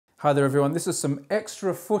Hi there everyone, this is some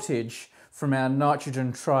extra footage from our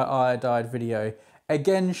nitrogen triiodide video,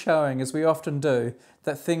 again showing, as we often do,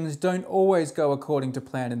 that things don't always go according to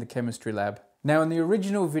plan in the chemistry lab. Now in the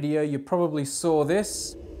original video you probably saw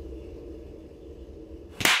this.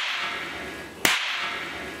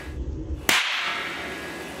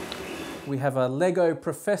 We have a Lego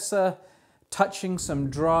professor touching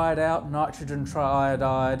some dried out nitrogen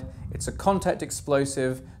triiodide. It's a contact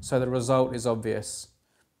explosive, so the result is obvious.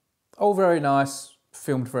 All very nice,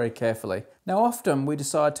 filmed very carefully. Now often we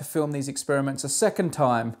decide to film these experiments a second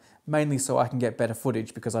time, mainly so I can get better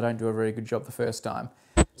footage because I don't do a very good job the first time.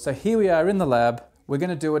 So here we are in the lab, we're going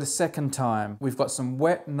to do it a second time. We've got some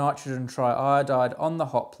wet nitrogen triiodide on the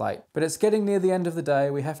hot plate, but it's getting near the end of the day,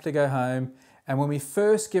 we have to go home, and when we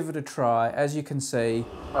first give it a try, as you can see,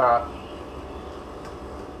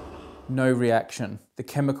 no reaction. The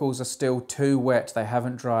chemicals are still too wet, they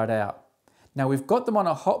haven't dried out. Now we've got them on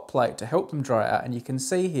a hot plate to help them dry out, and you can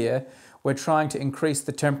see here we're trying to increase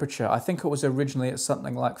the temperature. I think it was originally at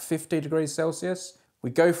something like 50 degrees Celsius. We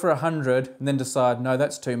go for 100 and then decide, no,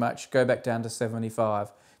 that's too much, go back down to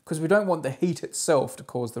 75, because we don't want the heat itself to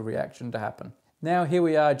cause the reaction to happen. Now here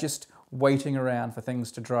we are just waiting around for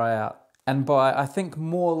things to dry out. And by, I think,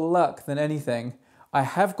 more luck than anything, I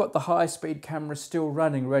have got the high-speed camera still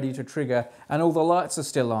running, ready to trigger, and all the lights are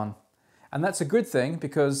still on. And that's a good thing,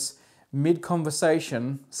 because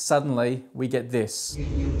mid-conversation, suddenly we get this.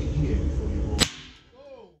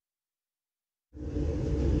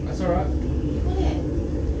 That's all right.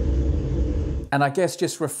 And I guess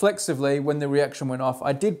just reflexively, when the reaction went off,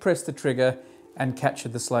 I did press the trigger and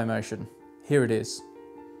captured the slow motion. Here it is.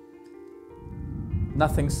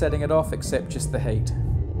 Nothing setting it off except just the heat.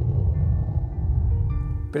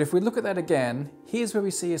 But if we look at that again, here's where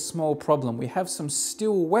we see a small problem. We have some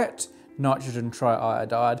still wet nitrogen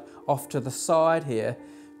triiodide off to the side here,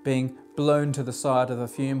 being blown to the side of the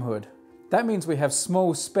fume hood. That means we have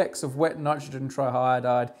small specks of wet nitrogen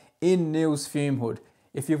triiodide in Neil's fume hood.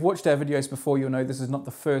 If you've watched our videos before, you'll know this is not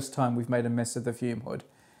the first time we've made a mess of the fume hood.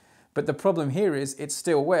 But the problem here is it's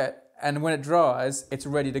still wet, and when it dries, it's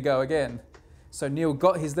ready to go again. So Neil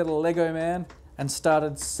got his little Lego man and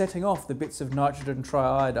started setting off the bits of nitrogen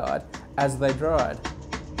triiodide as they dried.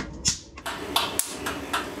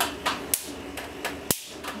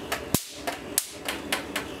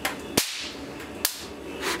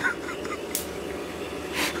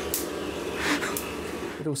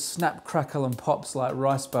 It'll snap, crackle and pops like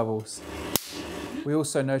rice bubbles. We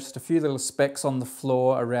also noticed a few little specks on the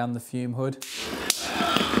floor around the fume hood.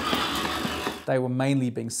 They were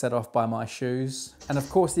mainly being set off by my shoes. And of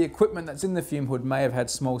course the equipment that's in the fume hood may have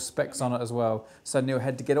had small specks on it as well. So Neil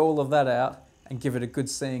had to get all of that out and give it a good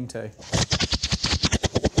seeing to.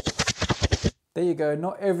 There you go,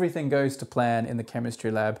 not everything goes to plan in the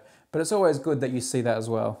chemistry lab, but it's always good that you see that as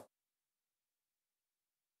well.